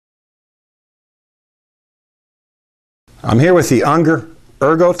I'm here with the Unger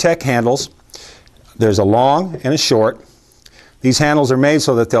ErgoTech handles. There's a long and a short. These handles are made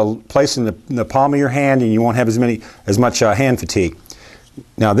so that they'll place in the palm of your hand and you won't have as much hand fatigue.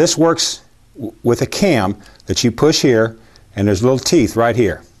 Now this works with a cam that you push here, and there's little teeth right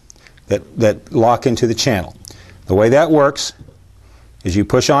here that lock into the channel. The way that works is you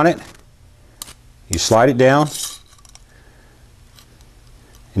push on it, you slide it down,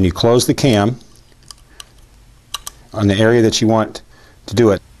 and you close the cam on the area that you want to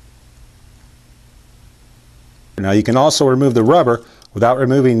do it. Now you can also remove the rubber without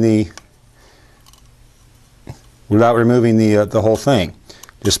removing the whole thing,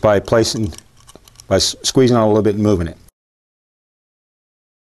 just by squeezing on it a little bit and moving it.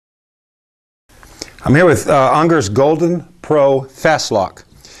 I'm here with Unger's Golden Pro Fast Lock.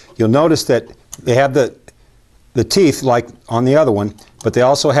 You'll notice that they have the teeth like on the other one, but they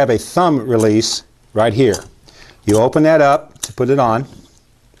also have a thumb release right here. You open that up to put it on,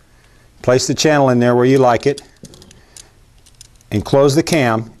 place the channel in there where you like it, and close the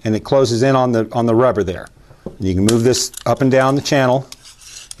cam, and it closes in on the rubber there. And you can move this up and down the channel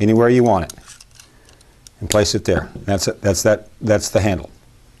anywhere you want it, and place it there. That's the handle.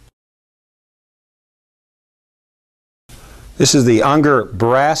 This is the Unger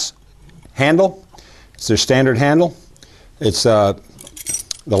brass handle. It's their standard handle. It's the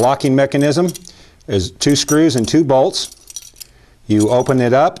locking mechanism is 2 screws and 2 bolts. You open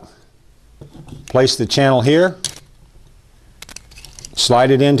it up, place the channel here,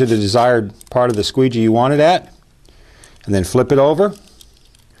 slide it into the desired part of the squeegee you want it at, and then flip it over.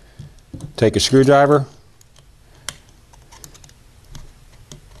 Take a screwdriver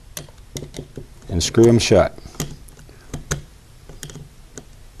and screw them shut.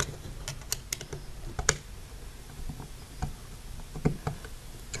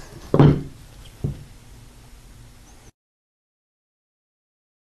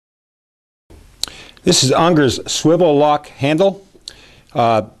 This is Unger's swivel lock handle.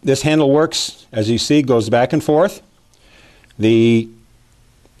 This handle works, as you see, goes back and forth.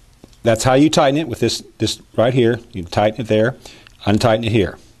 That's how you tighten it with this right here. You tighten it there, untighten it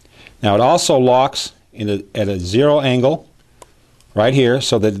here. Now it also locks at a 0 angle right here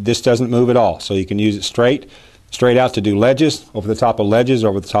so that this doesn't move at all. So you can use it straight out to do ledges, over the top of ledges,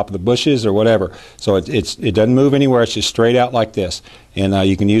 over the top of the bushes or whatever. So it doesn't move anywhere, it's just straight out like this. And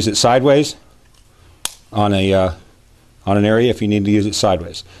you can use it sideways on an area if you need to use it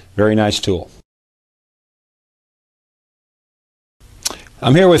sideways. Very nice tool.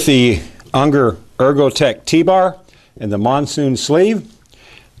 I'm here with the Unger ErgoTech T-bar and the monsoon sleeve.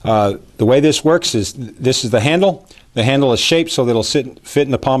 The way this works is this is the handle. The handle is shaped so that it'll fit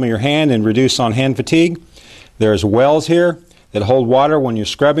in the palm of your hand and reduce on hand fatigue. There's wells here that hold water. When you're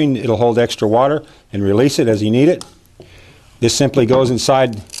scrubbing, it'll hold extra water and release it as you need it. This simply goes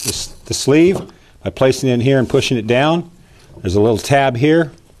inside the sleeve by placing it in here and pushing it down. There's a little tab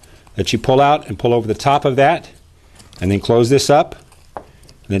here that you pull out and pull over the top of that, and then close this up,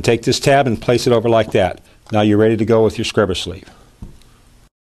 and then take this tab and place it over like that. Now you're ready to go with your scrubber sleeve.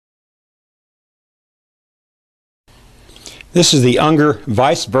 This is the Unger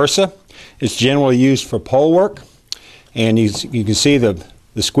Vice Versa. It's generally used for pole work, and you can see the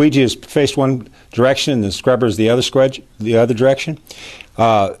squeegee is faced one direction and the scrubber is the other direction.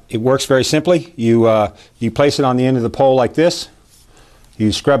 It works very simply. You place it on the end of the pole like this.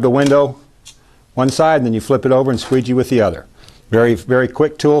 You scrub the window one side, and then you flip it over and squeegee with the other. Very, very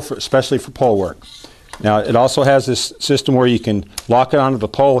quick tool, especially for pole work. Now it also has this system where you can lock it onto the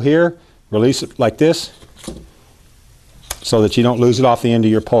pole here, release it like this, so that you don't lose it off the end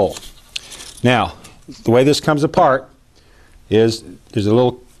of your pole. Now, the way this comes apart is there's a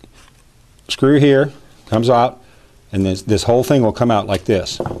little screw here, comes out, and this whole thing will come out like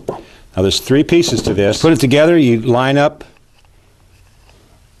this. Now there's 3 pieces to this. Put it together, you line up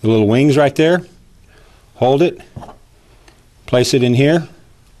the little wings right there, hold it, place it in here,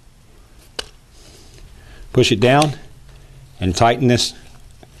 push it down, and tighten this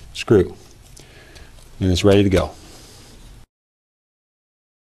screw. And it's ready to go.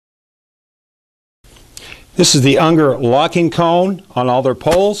 This is the Unger locking cone on all their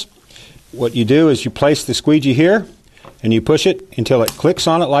poles. What you do is you place the squeegee here and you push it until it clicks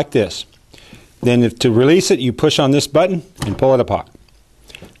on it like this. Then to release it, you push on this button and pull it apart.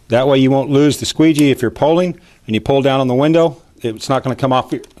 That way you won't lose the squeegee if you're poling and you pull down on the window. It's not going to come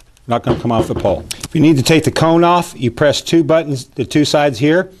off the pole. If you need to take the cone off, you press 2 buttons, the 2 sides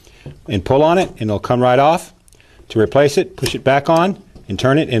here, and pull on it and it'll come right off. To replace it, push it back on and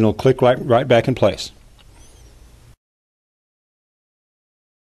turn it and it'll click right back in place.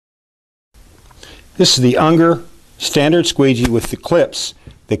 This is the Unger standard squeegee with the clips,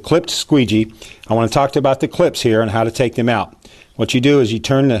 the clipped squeegee. I want to talk about the clips here and how to take them out. What you do is you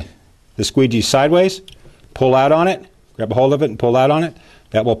turn the squeegee sideways, pull out on it, grab a hold of it and pull out on it.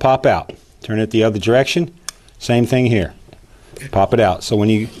 That will pop out. Turn it the other direction. Same thing here. Pop it out. So when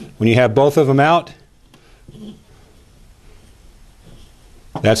you have both of them out,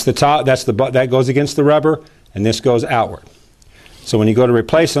 that's the top. That goes against the rubber, and this goes outward. So when you go to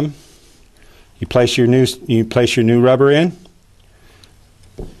replace them, you place your new rubber in.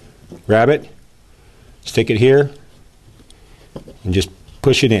 Grab it, stick it here, and just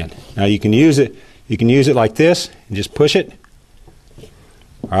push it in. Now you can use it. You can use it like this and just push it.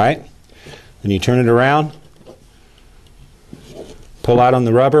 All right. Then you turn it around, pull out on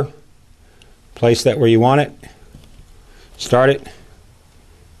the rubber, place that where you want it, start it,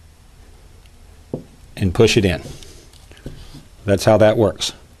 and push it in. That's how that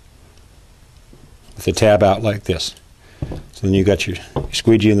works. With the tab out like this. So then you got your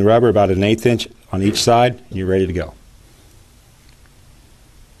squeegee and the rubber about 1/8 inch on each side, and you're ready to go.